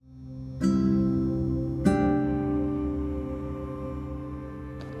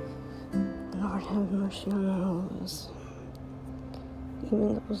have mercy on all of us,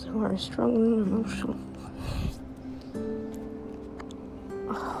 even those who are struggling emotionally.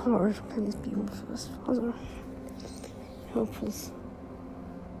 Lord, please be with us, Father. Help us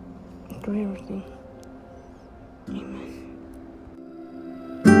through everything.